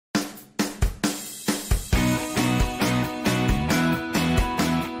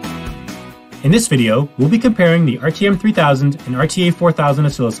In this video, we'll be comparing the RTM3000 and RTA4000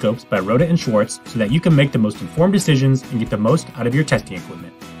 oscilloscopes by Rohde and Schwarz so that you can make the most informed decisions and get the most out of your testing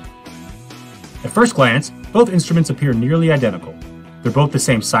equipment. At first glance, both instruments appear nearly identical. They're both the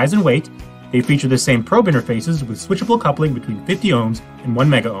same size and weight, they feature the same probe interfaces with switchable coupling between 50 ohms and 1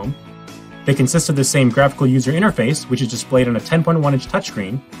 megaohm. They consist of the same graphical user interface, which is displayed on a 10.1-inch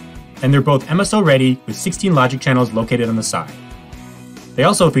touchscreen, and they're both MSO ready with 16 logic channels located on the side. They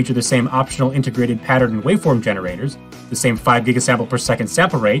also feature the same optional integrated pattern and waveform generators, the same 5 gigasample per second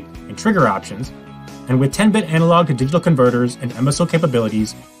sample rate and trigger options, and with 10-bit analog to digital converters and MSO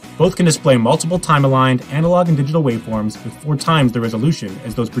capabilities, both can display multiple time-aligned analog and digital waveforms with 4 times the resolution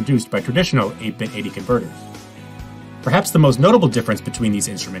as those produced by traditional 8-bit 80 converters. Perhaps the most notable difference between these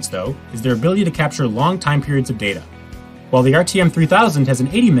instruments, though, is their ability to capture long time periods of data. While the RTM3000 has an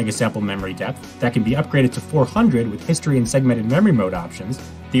 80 megasample memory depth that can be upgraded to 400 with history and segmented memory mode options,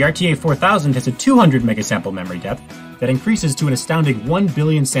 the RTA4000 has a 200 megasample memory depth that increases to an astounding 1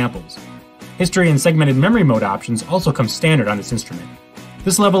 billion samples. History and segmented memory mode options also come standard on this instrument.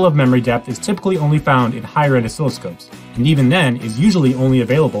 This level of memory depth is typically only found in higher-end oscilloscopes, and even then is usually only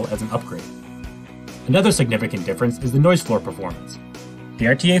available as an upgrade. Another significant difference is the noise floor performance. The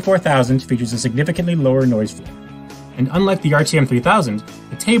RTA4000 features a significantly lower noise floor, and unlike the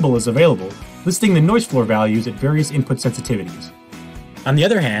RTM3000, a table is available listing the noise floor values at various input sensitivities. On the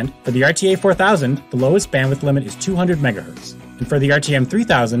other hand, for the RTA4000, the lowest bandwidth limit is 200 MHz, and for the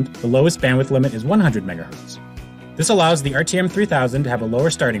RTM3000, the lowest bandwidth limit is 100 MHz. This allows the RTM3000 to have a lower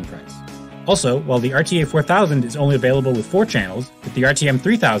starting price. Also, while the RTA4000 is only available with 4 channels, with the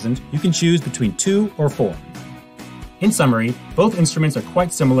RTM3000, you can choose between 2 or 4. In summary, both instruments are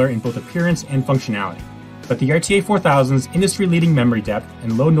quite similar in both appearance and functionality, but the RTA4000's industry-leading memory depth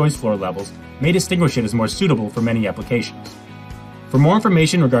and low noise floor levels may distinguish it as more suitable for many applications. For more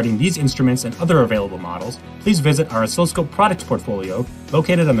information regarding these instruments and other available models, please visit our oscilloscope products portfolio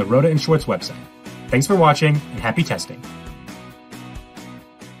located on the Rohde and Schwarz website. Thanks for watching, and happy testing!